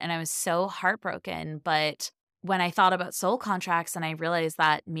and I was so heartbroken. But when I thought about soul contracts and I realized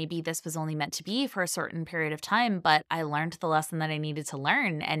that maybe this was only meant to be for a certain period of time, but I learned the lesson that I needed to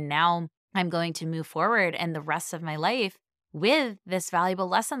learn. And now I'm going to move forward and the rest of my life with this valuable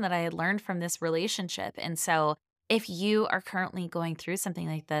lesson that I had learned from this relationship. And so, if you are currently going through something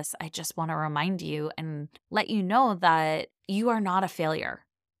like this, I just want to remind you and let you know that you are not a failure.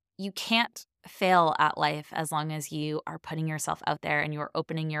 You can't fail at life as long as you are putting yourself out there and you're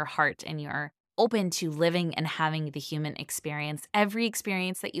opening your heart and you're open to living and having the human experience. Every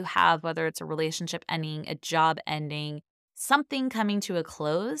experience that you have, whether it's a relationship ending, a job ending, something coming to a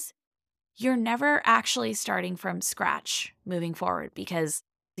close, you're never actually starting from scratch moving forward because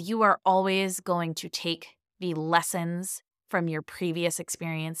you are always going to take the lessons from your previous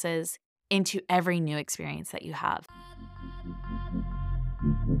experiences into every new experience that you have.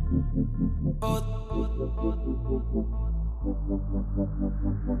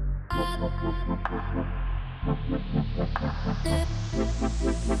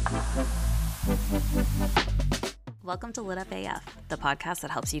 Welcome to Lit Up AF, the podcast that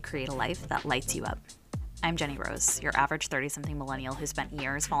helps you create a life that lights you up. I'm Jenny Rose, your average 30-something millennial who spent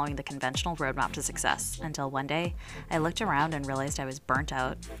years following the conventional roadmap to success, until one day I looked around and realized I was burnt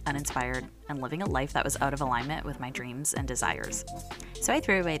out, uninspired, and living a life that was out of alignment with my dreams and desires. So I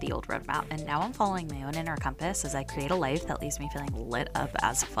threw away the old roadmap, and now I'm following my own inner compass as I create a life that leaves me feeling lit up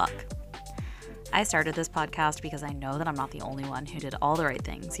as fuck. I started this podcast because I know that I'm not the only one who did all the right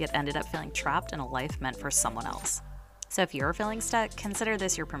things, yet ended up feeling trapped in a life meant for someone else. So if you're feeling stuck, consider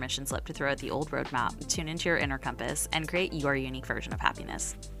this your permission slip to throw out the old roadmap, tune into your inner compass, and create your unique version of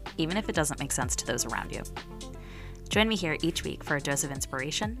happiness, even if it doesn't make sense to those around you. Join me here each week for a dose of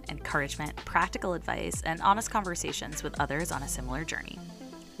inspiration, encouragement, practical advice, and honest conversations with others on a similar journey.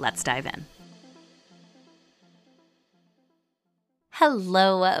 Let's dive in.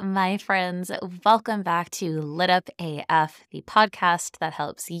 Hello, my friends. Welcome back to Lit Up AF, the podcast that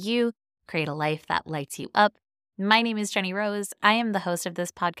helps you create a life that lights you up. My name is Jenny Rose. I am the host of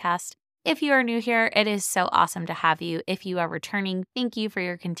this podcast. If you are new here, it is so awesome to have you. If you are returning, thank you for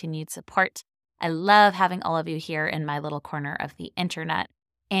your continued support. I love having all of you here in my little corner of the internet.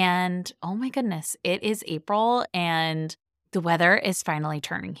 And oh my goodness, it is April and the weather is finally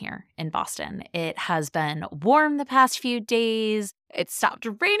turning here in Boston. It has been warm the past few days. It stopped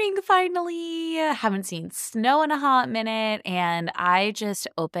raining finally. Haven't seen snow in a hot minute. And I just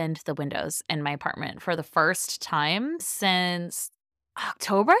opened the windows in my apartment for the first time since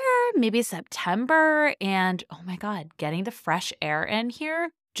October, maybe September. And oh my God, getting the fresh air in here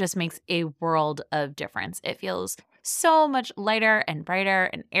just makes a world of difference. It feels so much lighter and brighter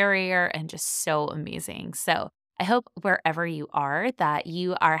and airier and just so amazing. So I hope wherever you are that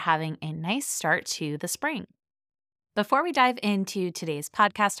you are having a nice start to the spring. Before we dive into today's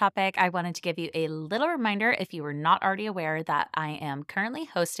podcast topic, I wanted to give you a little reminder, if you were not already aware, that I am currently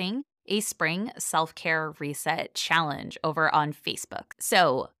hosting a spring self-care reset challenge over on Facebook.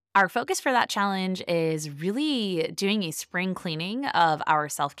 So our focus for that challenge is really doing a spring cleaning of our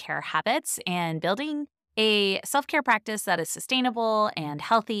self-care habits and building a self-care practice that is sustainable and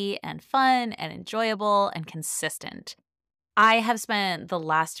healthy and fun and enjoyable and consistent. I have spent the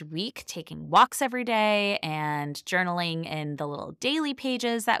last week taking walks every day and journaling in the little daily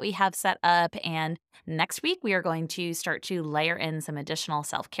pages that we have set up. And next week, we are going to start to layer in some additional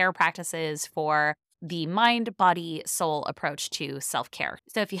self-care practices for the mind, body, soul approach to self-care.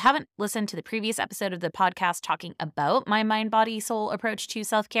 So if you haven't listened to the previous episode of the podcast talking about my mind, body, soul approach to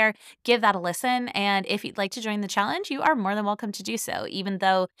self-care, give that a listen. And if you'd like to join the challenge, you are more than welcome to do so. Even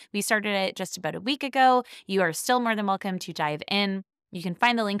though we started it just about a week ago, you are still more than welcome to dive in. You can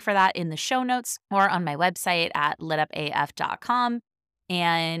find the link for that in the show notes or on my website at litupaf.com.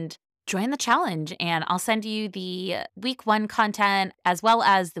 And join the challenge, and I'll send you the week 1 content as well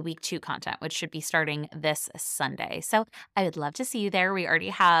as the week 2 content, which should be starting this Sunday. So I would love to see you there. We already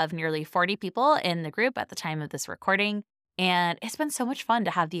have nearly 40 people in the group at the time of this recording. And it's been so much fun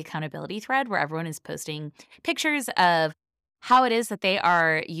to have the accountability thread where everyone is posting pictures of how it is that they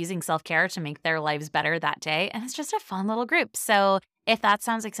are using self-care to make their lives better that day. And it's just a fun little group. So if that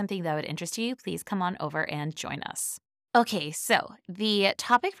sounds like something that would interest you, please come on over and join us. Okay, so the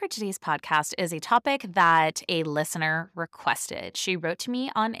topic for today's podcast is a topic that a listener requested. She wrote to me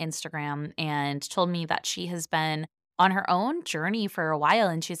on Instagram and told me that she has been on her own journey for a while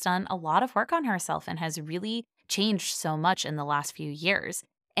and she's done a lot of work on herself and has really changed so much in the last few years.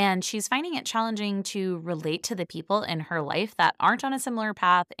 And she's finding it challenging to relate to the people in her life that aren't on a similar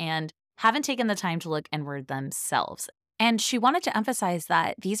path and haven't taken the time to look inward themselves. And she wanted to emphasize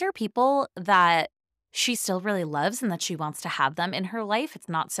that these are people that she still really loves and that she wants to have them in her life. It's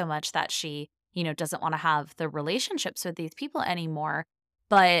not so much that she, doesn't want to have the relationships with these people anymore,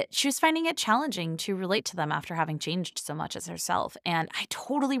 but she was finding it challenging to relate to them after having changed so much as herself. And I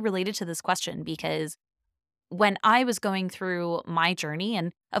totally related to this question because when I was going through my journey,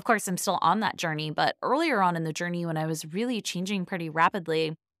 and of course, I'm still on that journey, but earlier on in the journey, when I was really changing pretty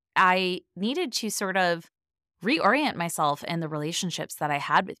rapidly, I needed to sort of reorient myself in the relationships that I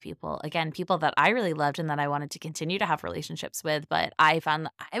had with people. Again, people that I really loved and that I wanted to continue to have relationships with. But I found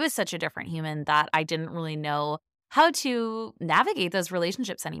that I was such a different human that I didn't really know how to navigate those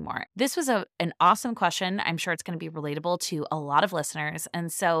relationships anymore. This was an awesome question. I'm sure it's going to be relatable to a lot of listeners.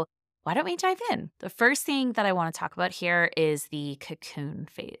 And so why don't we dive in? The first thing that I want to talk about here is the cocoon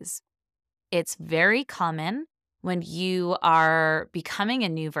phase. It's very common when you are becoming a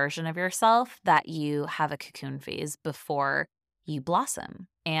new version of yourself that you have a cocoon phase before you blossom.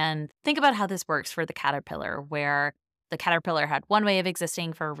 And think about how this works for the caterpillar, where the caterpillar had one way of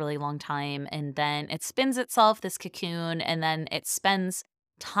existing for a really long time, and then it spins itself this cocoon, and then it spends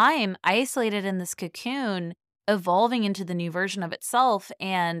time isolated in this cocoon, evolving into the new version of itself.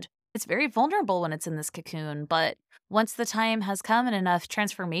 And it's very vulnerable when it's in this cocoon, but once the time has come and enough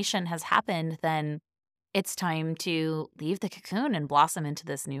transformation has happened, then it's time to leave the cocoon and blossom into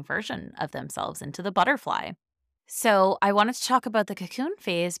this new version of themselves, into the butterfly. So, I wanted to talk about the cocoon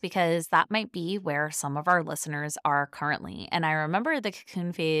phase because that might be where some of our listeners are currently. And I remember the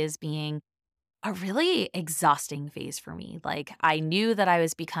cocoon phase being a really exhausting phase for me. Like, I knew that I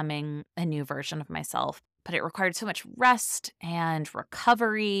was becoming a new version of myself, but it required so much rest and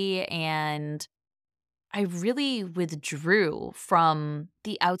recovery, and I really withdrew from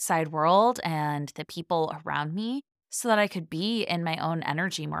the outside world and the people around me so that I could be in my own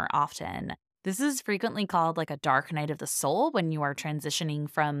energy more often. This is frequently called like a dark night of the soul when you are transitioning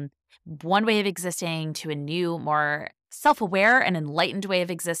from one way of existing to a new, more self aware and enlightened way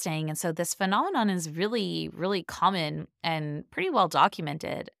of existing. And so this phenomenon is really, really common and pretty well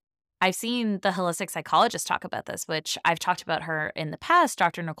documented. I've seen the holistic psychologist talk about this, which I've talked about her in the past,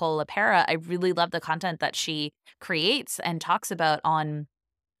 Dr. Nicole LaPera. I really love the content that she creates and talks about on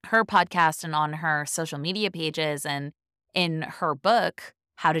her podcast and on her social media pages and in her book,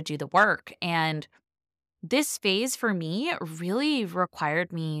 How to Do the Work. And this phase for me really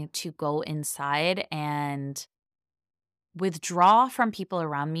required me to go inside and withdraw from people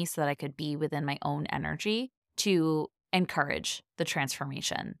around me so that I could be within my own energy to encourage the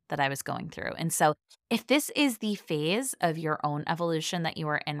transformation that I was going through. And so, if this is the phase of your own evolution that you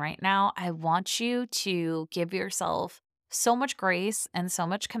are in right now, I want you to give yourself so much grace and so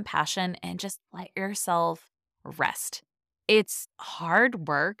much compassion and just let yourself rest. It's hard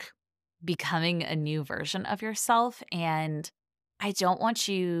work becoming a new version of yourself. And I don't want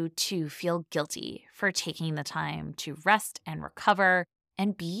you to feel guilty for taking the time to rest and recover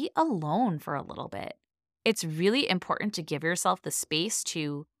and be alone for a little bit. It's really important to give yourself the space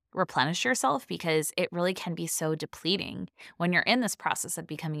to replenish yourself because it really can be so depleting when you're in this process of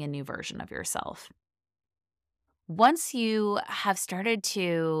becoming a new version of yourself. Once you have started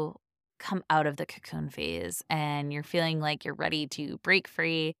to come out of the cocoon phase and you're feeling like you're ready to break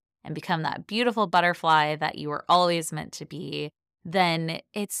free and become that beautiful butterfly that you were always meant to be, then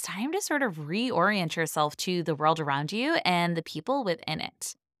it's time to sort of reorient yourself to the world around you and the people within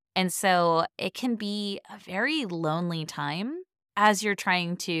it. And so it can be a very lonely time as you're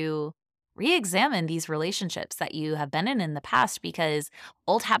trying to re examine these relationships that you have been in the past because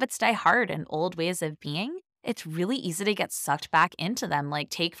old habits die hard and old ways of being. It's really easy to get sucked back into them. Like,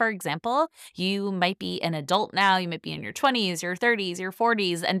 take, for example, you might be an adult now, you might be in your 20s, your 30s, your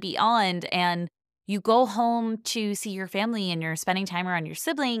 40s, and beyond. And you go home to see your family and you're spending time around your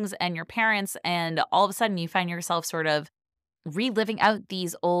siblings and your parents. And all of a sudden, you find yourself sort of reliving out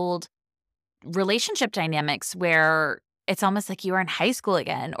these old relationship dynamics where it's almost like you are in high school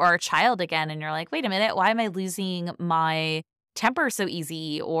again or a child again. And you're like, wait a minute, why am I losing my temper so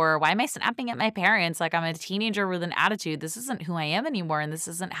easy? Or why am I snapping at my parents like I'm a teenager with an attitude? This isn't who I am anymore. And this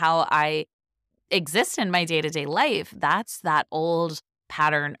isn't how I exist in my day to day life. That's that old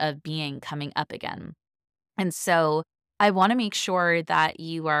pattern of being coming up again. And so I want to make sure that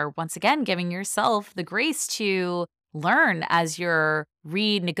you are once again giving yourself the grace to learn as you're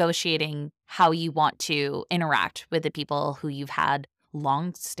renegotiating how you want to interact with the people who you've had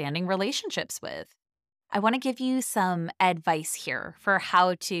long standing relationships with. I want to give you some advice here for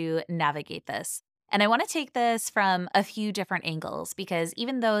how to navigate this. And I want to take this from a few different angles because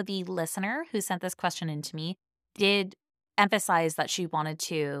even though the listener who sent this question in to me did emphasize that she wanted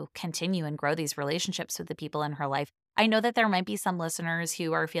to continue and grow these relationships with the people in her life, I know that there might be some listeners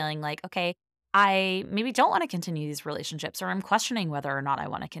who are feeling like, okay, I maybe don't want to continue these relationships, or I'm questioning whether or not I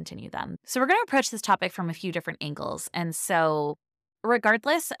want to continue them. So, we're going to approach this topic from a few different angles. And so,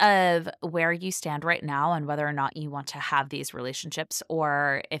 regardless of where you stand right now and whether or not you want to have these relationships,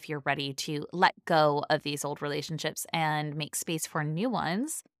 or if you're ready to let go of these old relationships and make space for new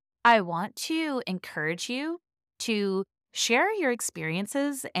ones, I want to encourage you to share your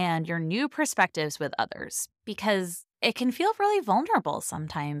experiences and your new perspectives with others because it can feel really vulnerable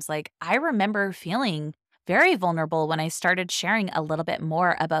sometimes. Like, I remember feeling very vulnerable when I started sharing a little bit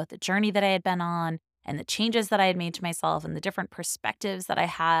more about the journey that I had been on and the changes that I had made to myself and the different perspectives that I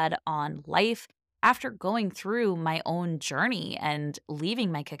had on life after going through my own journey and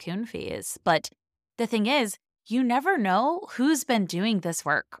leaving my cocoon phase. But the thing is, you never know who's been doing this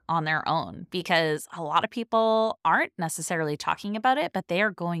work on their own because a lot of people aren't necessarily talking about it, but they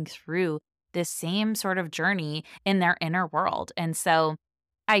are going through this same sort of journey in their inner world. And so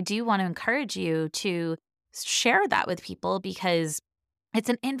I do want to encourage you to share that with people because it's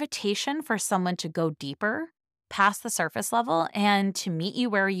an invitation for someone to go deeper past the surface level and to meet you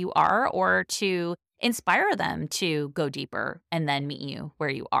where you are or to inspire them to go deeper and then meet you where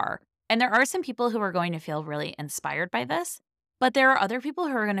you are. And there are some people who are going to feel really inspired by this, but there are other people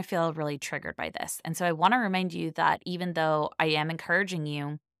who are going to feel really triggered by this. And so I want to remind you that even though I am encouraging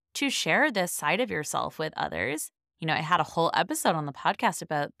you to share this side of yourself with others, I had a whole episode on the podcast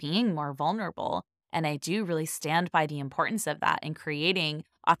about being more vulnerable. And I do really stand by the importance of that in creating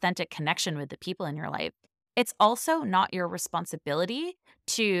authentic connection with the people in your life. It's also not your responsibility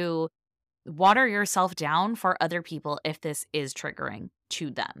to water yourself down for other people if this is triggering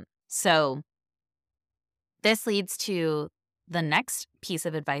to them. So this leads to the next piece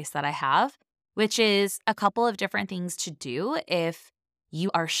of advice that I have, which is a couple of different things to do if you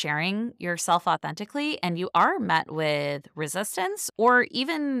are sharing yourself authentically and you are met with resistance or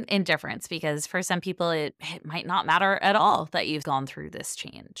even indifference, because for some people, it might not matter at all that you've gone through this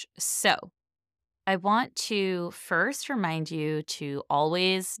change. So I want to first remind you to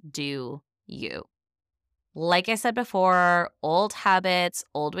always do you. Like I said before, old habits,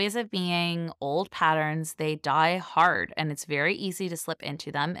 old ways of being, old patterns, they die hard and it's very easy to slip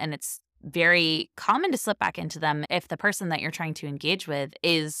into them. And it's very common to slip back into them if the person that you're trying to engage with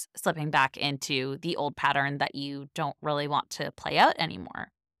is slipping back into the old pattern that you don't really want to play out anymore.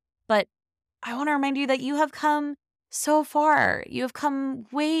 But I want to remind you that you have come so far. You have come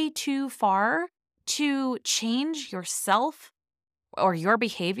way too far to change yourself or your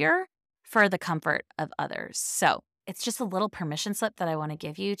behavior for the comfort of others. So it's just a little permission slip that I want to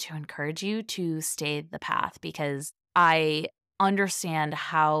give you to encourage you to stay the path because I understand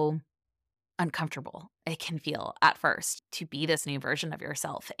how uncomfortable it can feel at first to be this new version of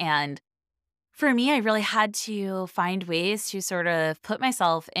yourself. And for me, I really had to find ways to sort of put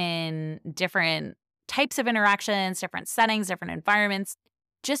myself in different types of interactions, different settings, different environments,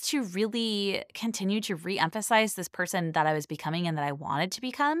 just to really continue to reemphasize this person that I was becoming and that I wanted to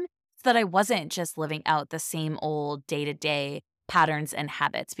become so that I wasn't just living out the same old day-to-day patterns and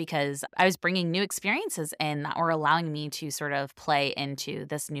habits because I was bringing new experiences in that were allowing me to sort of play into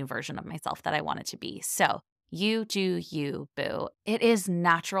this new version of myself that I wanted to be. So you do you, boo. It is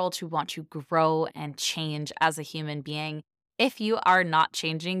natural to want to grow and change as a human being. If you are not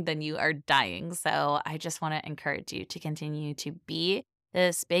changing, then you are dying. So I just want to encourage you to continue to be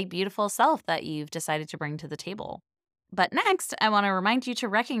this big, beautiful self that you've decided to bring to the table. But next, I want to remind you to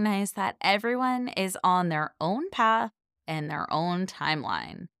recognize that everyone is on their own path and their own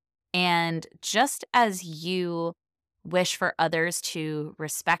timeline. And just as you wish for others to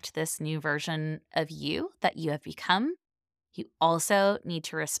respect this new version of you that you have become, you also need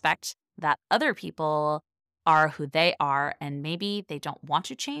to respect that other people are who they are and maybe they don't want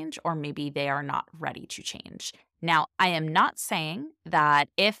to change or maybe they are not ready to change. Now, I am not saying that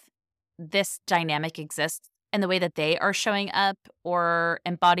if this dynamic exists and the way that they are showing up or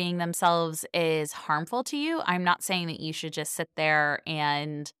embodying themselves is harmful to you, I'm not saying that you should just sit there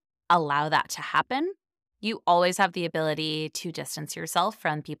and allow that to happen. You always have the ability to distance yourself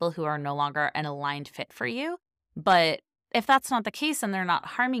from people who are no longer an aligned fit for you. But if that's not the case and they're not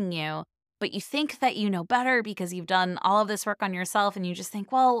harming you, but you think that you know better because you've done all of this work on yourself and you just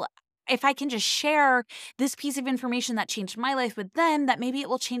think, well, if I can just share this piece of information that changed my life with them, that maybe it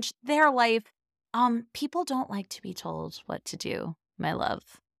will change their life. People don't like to be told what to do, my love.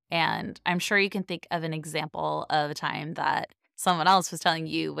 And I'm sure you can think of an example of a time that someone else was telling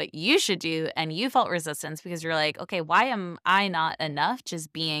you what you should do and you felt resistance because you're like, okay, why am I not enough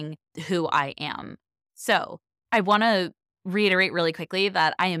just being who I am? So I want to reiterate really quickly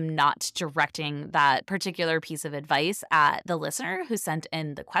that I am not directing that particular piece of advice at the listener who sent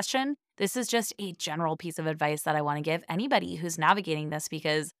in the question. this is just a general piece of advice that I want to give anybody who's navigating this,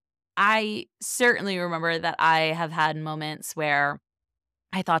 because I certainly remember that I have had moments where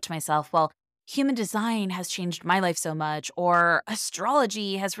I thought to myself, well, human design has changed my life so much, or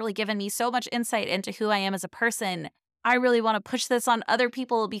astrology has really given me so much insight into who I am as a person. I really want to push this on other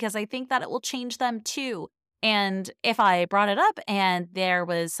people because I think that it will change them too. And if I brought it up and there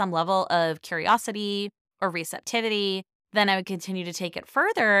was some level of curiosity or receptivity, then I would continue to take it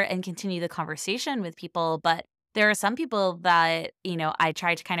further and continue the conversation with people. But there are some people that, I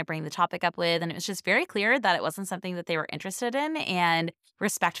tried to kind of bring the topic up with, and it was just very clear that it wasn't something that they were interested in. And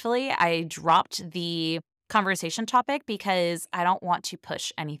respectfully, I dropped the conversation topic because I don't want to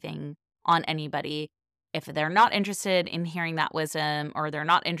push anything on anybody. If they're not interested in hearing that wisdom or they're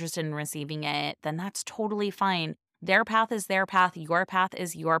not interested in receiving it, then that's totally fine. Their path is their path. Your path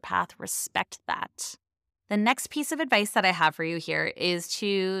is your path. Respect that. The next piece of advice that I have for you here is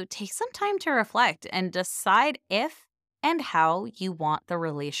to take some time to reflect and decide if and how you want the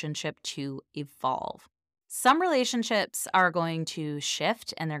relationship to evolve. Some relationships are going to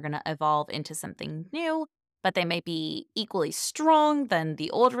shift and they're going to evolve into something new, but they might be equally strong than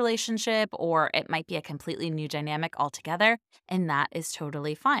the old relationship, or it might be a completely new dynamic altogether, and that is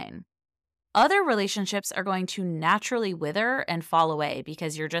totally fine. Other relationships are going to naturally wither and fall away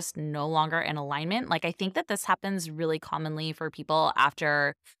because you're just no longer in alignment. Like, I think that this happens really commonly for people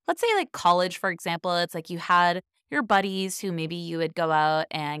after, let's say, like college, for example. It's like you had your buddies who maybe you would go out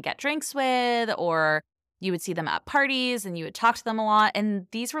and get drinks with, or you would see them at parties and you would talk to them a lot. And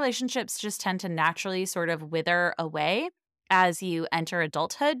these relationships just tend to naturally sort of wither away as you enter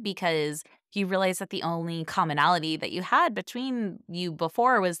adulthood, because you realize that the only commonality that you had between you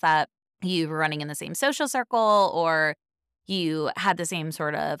before was that you were running in the same social circle, or you had the same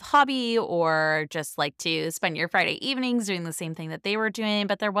sort of hobby, or just like to spend your Friday evenings doing the same thing that they were doing,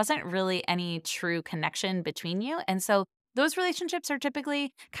 but there wasn't really any true connection between you. And so those relationships are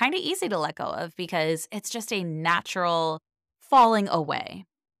typically kind of easy to let go of because it's just a natural falling away.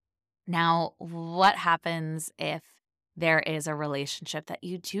 Now, what happens if there is a relationship that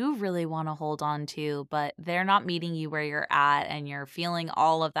you do really want to hold on to, but they're not meeting you where you're at and you're feeling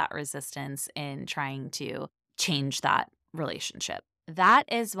all of that resistance in trying to change that relationship? That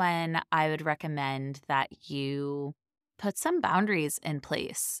is when I would recommend that you put some boundaries in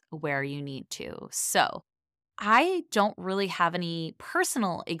place where you need to. So, I don't really have any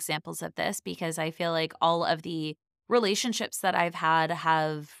personal examples of this because I feel like all of the relationships that I've had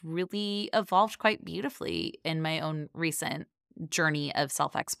have really evolved quite beautifully in my own recent journey of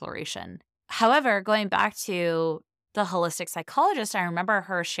self exploration. However, going back to the holistic psychologist, I remember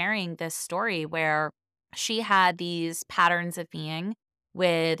her sharing this story where she had these patterns of being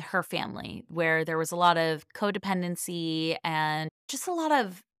with her family, where there was a lot of codependency and just a lot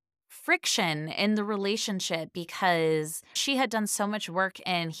of friction in the relationship because she had done so much work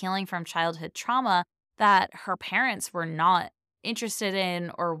in healing from childhood trauma that her parents were not interested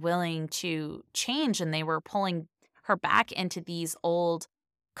in or willing to change. And they were pulling her back into these old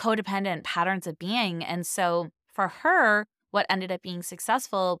codependent patterns of being. And so for her, what ended up being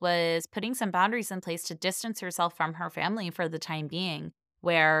successful was putting some boundaries in place to distance herself from her family for the time being,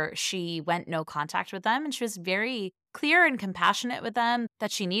 where she went no contact with them. And she was very clear and compassionate with them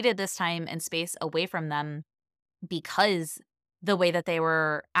that she needed this time and space away from them because the way that they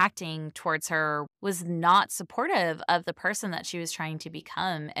were acting towards her was not supportive of the person that she was trying to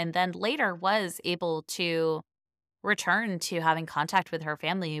become. And then later was able to return to having contact with her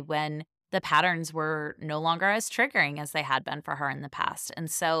family when the patterns were no longer as triggering as they had been for her in the past. And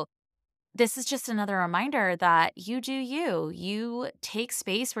so this is just another reminder that you do you. You take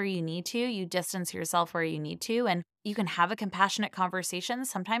space where you need to, you distance yourself where you need to, and you can have a compassionate conversation.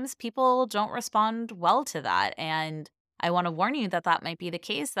 Sometimes people don't respond well to that. And I want to warn you that that might be the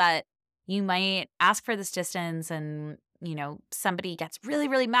case, that you might ask for this distance and somebody gets really,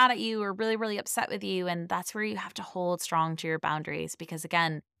 really mad at you or really, really upset with you. And that's where you have to hold strong to your boundaries because,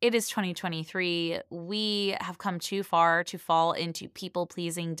 again, it is 2023. We have come too far to fall into people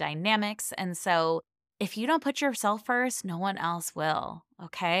pleasing dynamics. And so if you don't put yourself first, no one else will.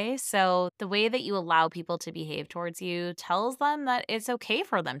 Okay. So the way that you allow people to behave towards you tells them that it's okay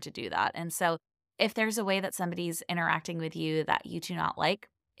for them to do that. And so if there's a way that somebody's interacting with you that you do not like,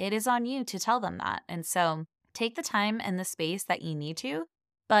 it is on you to tell them that. And so take the time and the space that you need to.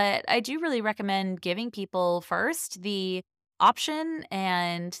 But I do really recommend giving people first the option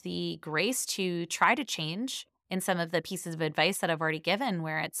and the grace to try to change in some of the pieces of advice that I've already given,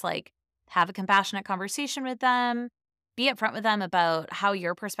 where it's like, have a compassionate conversation with them, be upfront with them about how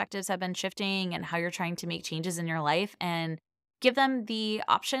your perspectives have been shifting and how you're trying to make changes in your life, and give them the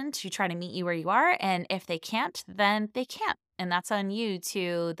option to try to meet you where you are. And if they can't, then they can't. And that's on you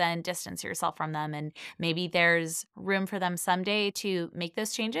to then distance yourself from them. And maybe there's room for them someday to make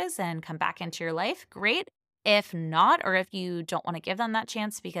those changes and come back into your life. Great. If not, or if you don't want to give them that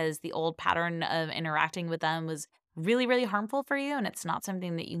chance because the old pattern of interacting with them was really, really harmful for you and it's not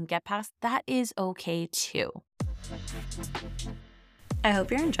something that you can get past, that is okay too. I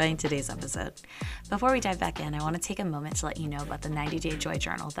hope you're enjoying today's episode. Before we dive back in, I want to take a moment to let you know about the 90-Day Joy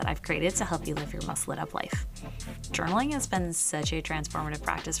Journal that I've created to help you live your most lit up life. Journaling has been such a transformative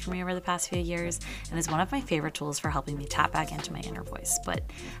practice for me over the past few years and is one of my favorite tools for helping me tap back into my inner voice. But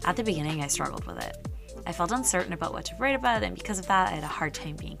at the beginning, I struggled with it. I felt uncertain about what to write about, and because of that, I had a hard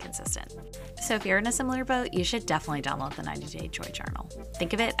time being consistent. So if you're in a similar boat, you should definitely download the 90-Day Joy Journal.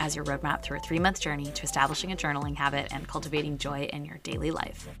 Think of it as your roadmap through a 3-month journey to establishing a journaling habit and cultivating joy in your daily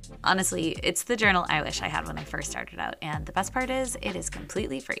life. Honestly, it's the journal I wish I had when I first started out, and the best part is, it is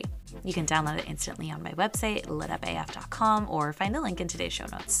completely free. You can download it instantly on my website, litupaf.com, or find the link in today's show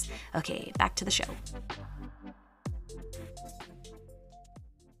notes. Okay, back to the show.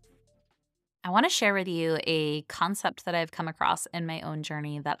 I want to share with you a concept that I've come across in my own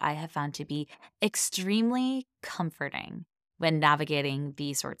journey that I have found to be extremely comforting when navigating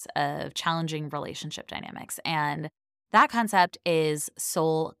these sorts of challenging relationship dynamics. And that concept is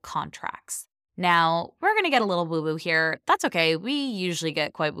soul contracts. Now, we're going to get a little woo woo here. That's okay. We usually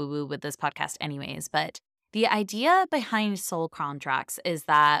get quite woo woo with this podcast, anyways. But the idea behind soul contracts is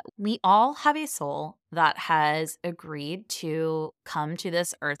that we all have a soul that has agreed to come to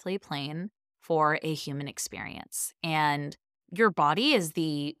this earthly plane for a human experience. And your body is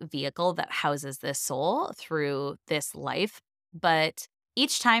the vehicle that houses this soul through this life. But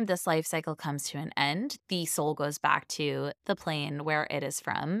each time this life cycle comes to an end, the soul goes back to the plane where it is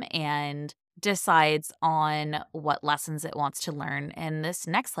from and decides on what lessons it wants to learn in this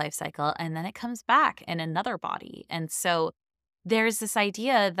next life cycle. And then it comes back in another body. And so there's this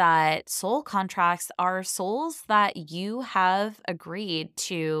idea that soul contracts are souls that you have agreed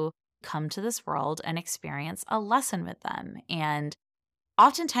to come to this world and experience a lesson with them. And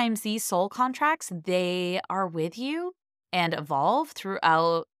oftentimes these soul contracts, they are with you and evolve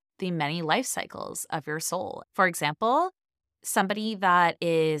throughout the many life cycles of your soul. For example, somebody that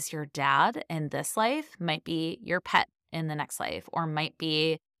is your dad in this life might be your pet in the next life, or might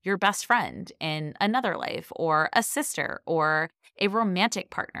be your best friend in another life, or a sister, or a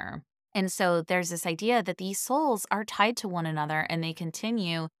romantic partner. And so there's this idea that these souls are tied to one another and they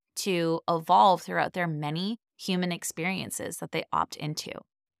continue to evolve throughout their many human experiences that they opt into.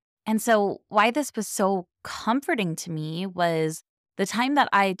 And so why this was so comforting to me was the time that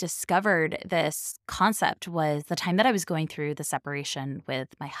I discovered this concept was the time that I was going through the separation with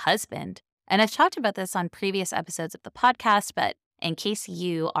my husband. And I've talked about this on previous episodes of the podcast, but in case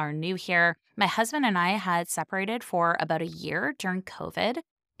you are new here, my husband and I had separated for about a year during COVID.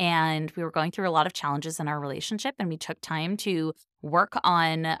 And we were going through a lot of challenges in our relationship, and we took time to work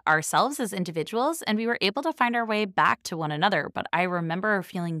on ourselves as individuals, and we were able to find our way back to one another. But I remember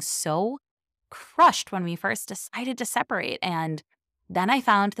feeling so crushed when we first decided to separate. And then I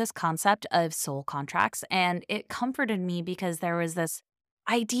found this concept of soul contracts, and it comforted me because there was this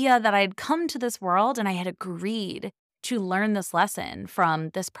idea that I'd come to this world and I had agreed to learn this lesson from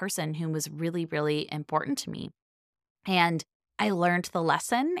this person who was really, really important to me. And I learned the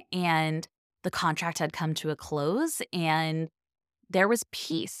lesson, and the contract had come to a close, and there was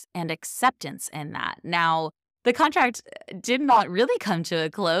peace and acceptance in that. Now, the contract did not really come to a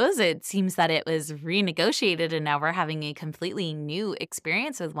close. It seems that it was renegotiated, and now we're having a completely new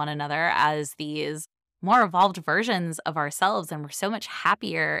experience with one another as these more evolved versions of ourselves, and we're so much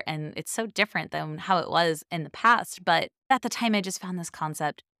happier, and it's so different than how it was in the past. But at the time, I just found this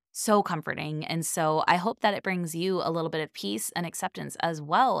concept so comforting. And so I hope that it brings you a little bit of peace and acceptance as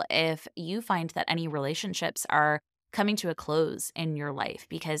well if you find that any relationships are coming to a close in your life,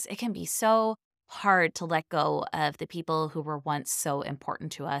 because it can be so hard to let go of the people who were once so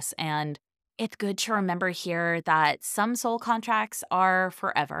important to us. And it's good to remember here that some soul contracts are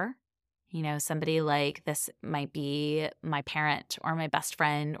forever. You know, somebody like this might be my parent or my best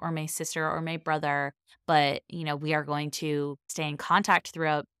friend or my sister or my brother, but, you know, we are going to stay in contact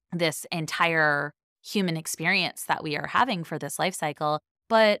throughout this entire human experience that we are having for this life cycle.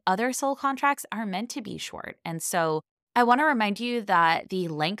 But other soul contracts are meant to be short. And so I want to remind you that the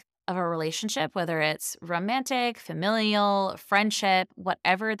length of a relationship, whether it's romantic, familial, friendship,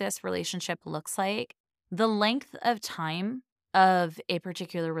 whatever this relationship looks like, the length of time of a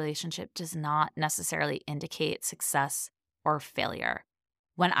particular relationship does not necessarily indicate success or failure.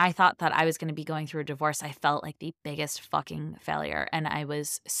 when I thought that I was going to be going through a divorce, I felt like the biggest fucking failure. And I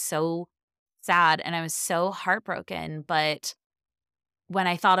was so sad and I was so heartbroken. But when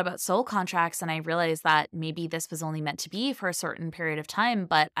I thought about soul contracts and I realized that maybe this was only meant to be for a certain period of time,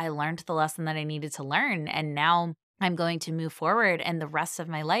 but I learned the lesson that I needed to learn. And now I'm going to move forward and the rest of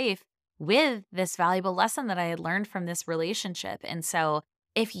my life with this valuable lesson that I had learned from this relationship. And so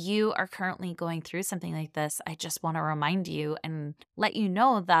if you are currently going through something like this, I just want to remind you and let you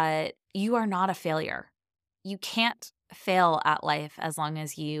know that you are not a failure. You can't fail at life as long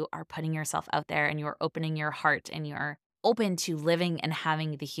as you are putting yourself out there and you're opening your heart and you're open to living and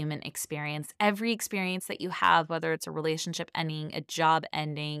having the human experience. Every experience that you have, whether it's a relationship ending, a job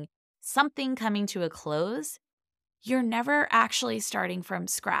ending, something coming to a close, you're never actually starting from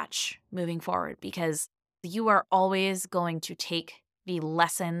scratch moving forward because you are always going to take the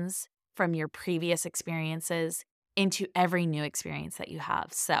lessons from your previous experiences into every new experience that you have.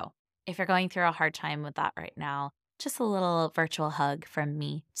 So, if you're going through a hard time with that right now, just a little virtual hug from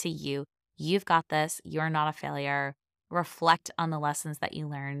me to you. You've got this. You're not a failure. Reflect on the lessons that you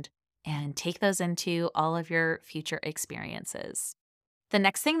learned and take those into all of your future experiences. The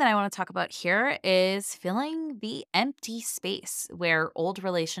next thing that I want to talk about here is filling the empty space where old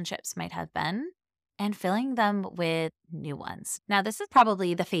relationships might have been and filling them with new ones. Now, this is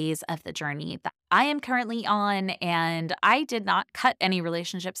probably the phase of the journey that I am currently on, and I did not cut any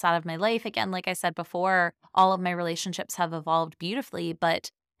relationships out of my life. Again, like I said before, all of my relationships have evolved beautifully,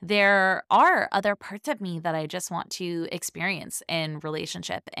 but there are other parts of me that I just want to experience in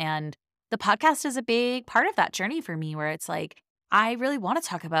relationship. And the podcast is a big part of that journey for me, where it's like, I really want to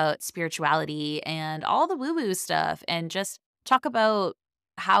talk about spirituality and all the woo woo stuff and just talk about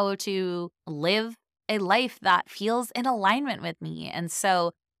how to live a life that feels in alignment with me. And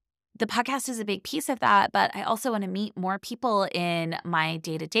so the podcast is a big piece of that, but I also want to meet more people in my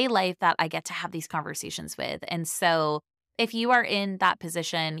day to day life that I get to have these conversations with. And so if you are in that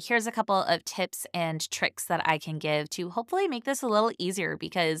position, here's a couple of tips and tricks that I can give to hopefully make this a little easier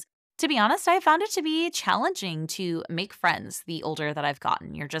because to be honest, I found it to be challenging to make friends the older that I've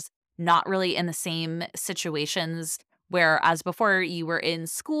gotten. You're just not really in the same situations whereas before you were in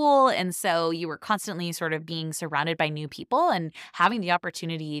school. And so you were constantly sort of being surrounded by new people and having the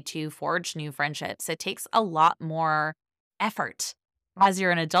opportunity to forge new friendships. It takes a lot more effort as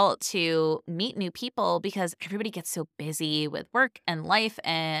you're an adult to meet new people because everybody gets so busy with work and life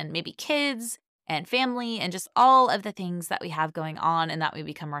and maybe kids and family and just all of the things that we have going on and that we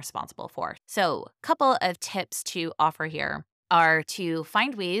become responsible for. So, a couple of tips to offer here are to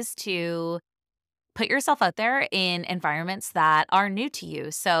find ways to put yourself out there in environments that are new to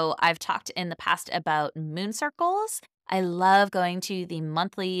you. So, I've talked in the past about moon circles. I love going to the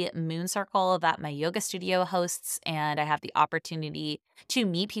monthly moon circle that my yoga studio hosts, and I have the opportunity to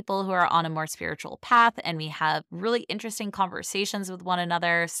meet people who are on a more spiritual path, and we have really interesting conversations with one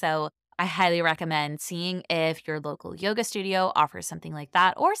another. So, I highly recommend seeing if your local yoga studio offers something like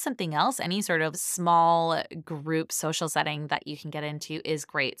that or something else. Any sort of small group social setting that you can get into is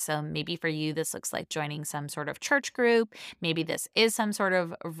great. So maybe for you, this looks like joining some sort of church group. Maybe this is some sort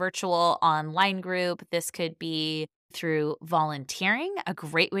of virtual online group. This could be through volunteering, a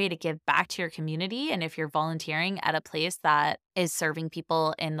great way to give back to your community. And if you're volunteering at a place that is serving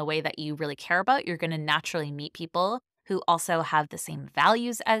people in the way that you really care about, you're going to naturally meet people who also have the same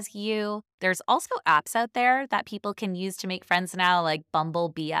values as you. There's also apps out there that people can use to make friends now, like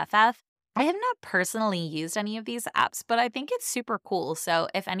Bumble BFF. I have not personally used any of these apps, but I think it's super cool. So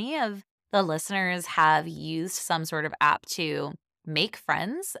if any of the listeners have used some sort of app to make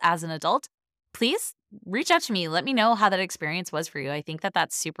friends as an adult, please reach out to me. Let me know how that experience was for you. I think that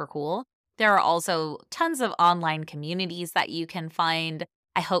that's super cool. There are also tons of online communities that you can find.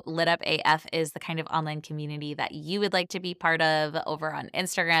 I hope Lit Up AF is the kind of online community that you would like to be part of. Over on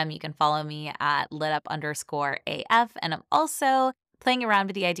Instagram, you can follow me at lit_up_AF. And I'm also playing around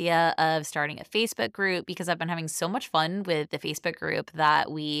with the idea of starting a Facebook group because I've been having so much fun with the Facebook group that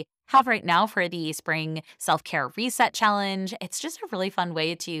we have right now for the Spring Self-Care Reset Challenge. It's just a really fun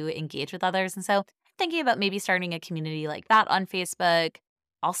way to engage with others. And so thinking about maybe starting a community like that on Facebook.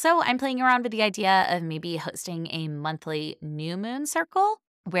 Also, I'm playing around with the idea of maybe hosting a monthly new moon circle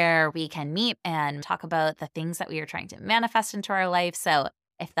where we can meet and talk about the things that we are trying to manifest into our life. So,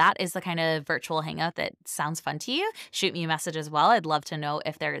 if that is the kind of virtual hangout that sounds fun to you, shoot me a message as well. I'd love to know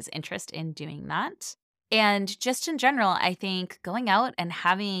if there is interest in doing that. And just in general, I think going out and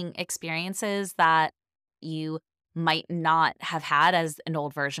having experiences that you might not have had as an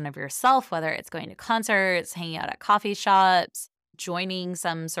old version of yourself, whether it's going to concerts, hanging out at coffee shops, joining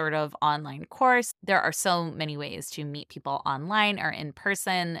some sort of online course. There are so many ways to meet people online or in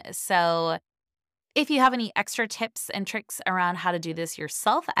person. So if you have any extra tips and tricks around how to do this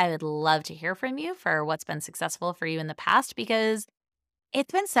yourself, I would love to hear from you for what's been successful for you in the past, because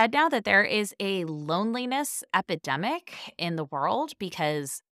it's been said now that there is a loneliness epidemic in the world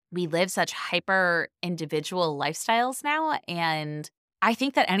because we live such hyper individual lifestyles now. And I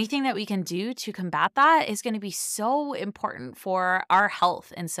think that anything that we can do to combat that is going to be so important for our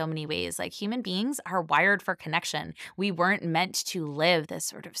health in so many ways. Like, human beings are wired for connection. We weren't meant to live this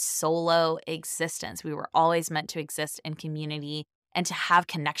sort of solo existence. We were always meant to exist in community and to have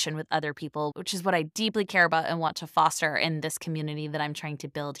connection with other people, which is what I deeply care about and want to foster in this community that I'm trying to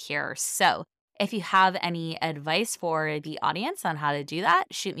build here. So, if you have any advice for the audience on how to do that,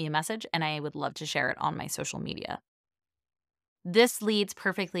 shoot me a message and I would love to share it on my social media. This leads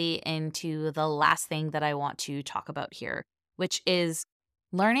perfectly into the last thing that I want to talk about here, which is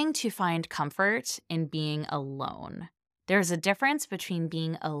learning to find comfort in being alone. There's a difference between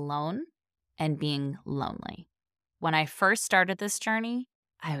being alone and being lonely. When I first started this journey,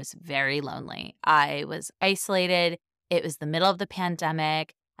 I was very lonely. I was isolated. It was the middle of the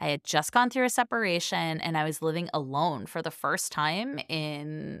pandemic. I had just gone through a separation and I was living alone for the first time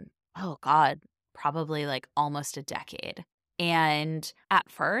in, oh God, probably like almost a decade. And at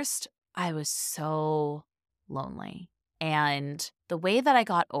first, I was so lonely. And the way that I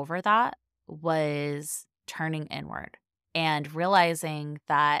got over that was turning inward and realizing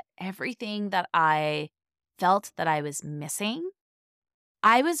that everything that I felt that I was missing,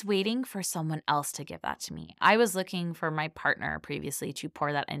 I was waiting for someone else to give that to me. I was looking for my partner previously to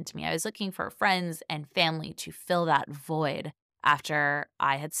pour that into me. I was looking for friends and family to fill that void after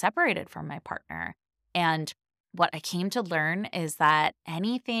I had separated from my partner. And what I came to learn is that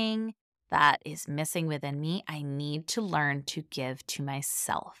anything that is missing within me, I need to learn to give to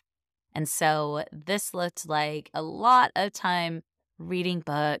myself. And so this looked like a lot of time reading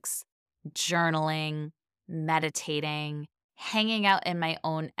books, journaling, meditating, hanging out in my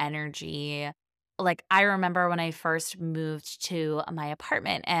own energy. Like, I remember when I first moved to my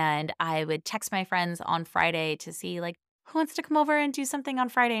apartment and I would text my friends on Friday to see, like, who wants to come over and do something on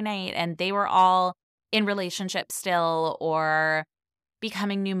Friday night? And they were all in relationships still or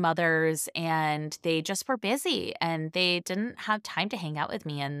becoming new mothers, and they just were busy and they didn't have time to hang out with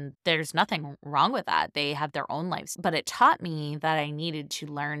me. And there's nothing wrong with that. They have their own lives. But it taught me that I needed to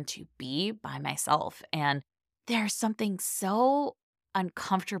learn to be by myself. And there's something so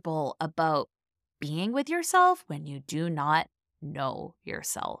uncomfortable about being with yourself when you do not know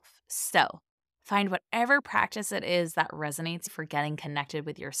yourself. So find whatever practice it is that resonates for getting connected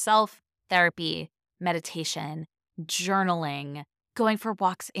with yourself: therapy, meditation, journaling, going for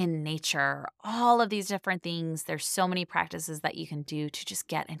walks in nature, all of these different things. There's so many practices that you can do to just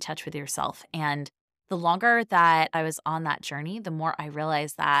get in touch with yourself. And the longer that I was on that journey, the more I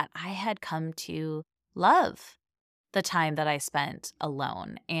realized that I had come to love the time that I spent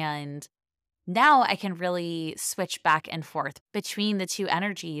alone. And now I can really switch back and forth between the two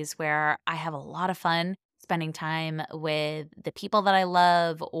energies, where I have a lot of fun spending time with the people that I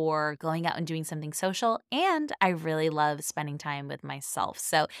love or going out and doing something social. And I really love spending time with myself.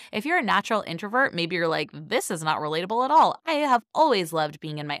 So if you're a natural introvert, maybe you're like, this is not relatable at all. I have always loved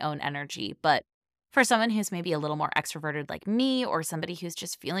being in my own energy. But for someone who's maybe a little more extroverted like me, or somebody who's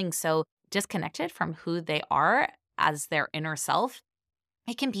just feeling so disconnected from who they are as their inner self,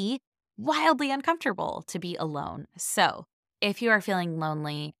 it can be wildly uncomfortable to be alone. So if you are feeling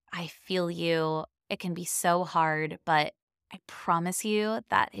lonely, I feel you. It can be so hard, but I promise you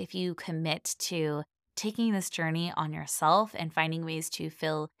that if you commit to taking this journey on yourself and finding ways to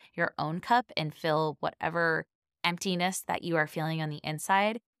fill your own cup and fill whatever emptiness that you are feeling on the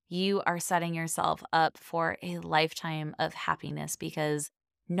inside, you are setting yourself up for a lifetime of happiness, because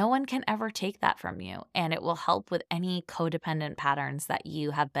no one can ever take that from you. And it will help with any codependent patterns that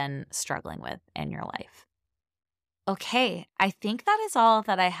you have been struggling with in your life. Okay, I think that is all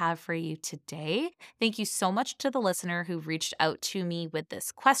that I have for you today. Thank you so much to the listener who reached out to me with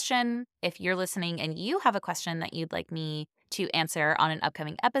this question. If you're listening and you have a question that you'd like me to answer on an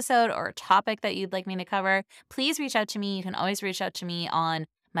upcoming episode, or a topic that you'd like me to cover, please reach out to me. You can always reach out to me on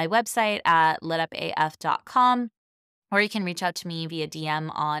my website at litupaf.com, or you can reach out to me via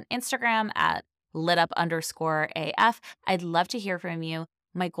DM on Instagram at litup_AF. I'd love to hear from you.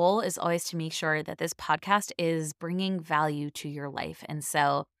 My goal is always to make sure that this podcast is bringing value to your life. And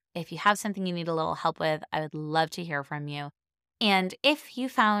so if you have something you need a little help with, I would love to hear from you. And if you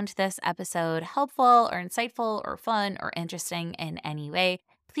found this episode helpful or insightful or fun or interesting in any way,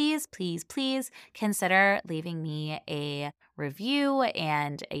 please, please, please consider leaving me a review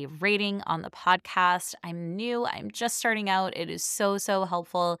and a rating on the podcast. I'm new, I'm just starting out. It is so, so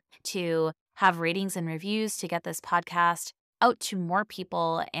helpful to have ratings and reviews to get this podcast out to more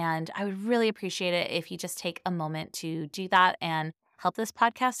people. And I would really appreciate it if you just take a moment to do that and help this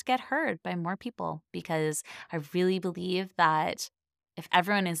podcast get heard by more people, because I really believe that if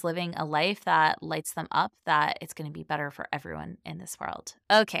everyone is living a life that lights them up, that it's going to be better for everyone in this world.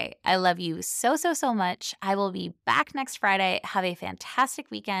 Okay, I love you so, so, so much. I will be back next Friday. Have a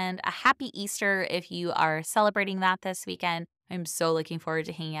fantastic weekend. A happy Easter if you are celebrating that this weekend. I'm so looking forward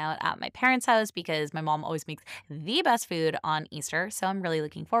to hanging out at my parents' house because my mom always makes the best food on Easter. So I'm really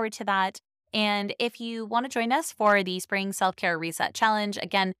looking forward to that. And if you want to join us for the Spring Self-Care Reset Challenge,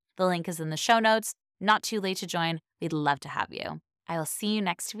 again, the link is in the show notes. Not too late to join. We'd love to have you. I will see you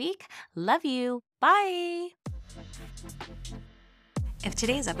next week. Love you. Bye. If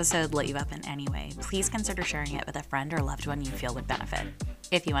today's episode lit you up in any way, please consider sharing it with a friend or loved one you feel would benefit.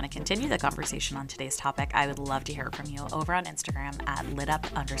 If you want to continue the conversation on today's topic, I would love to hear from you over on Instagram at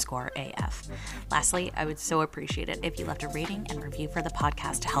litup_AF. Lastly, I would so appreciate it if you left a rating and review for the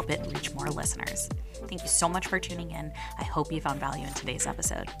podcast to help it reach more listeners. Thank you so much for tuning in. I hope you found value in today's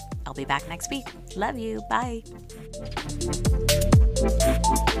episode. I'll be back next week. Love you. Bye.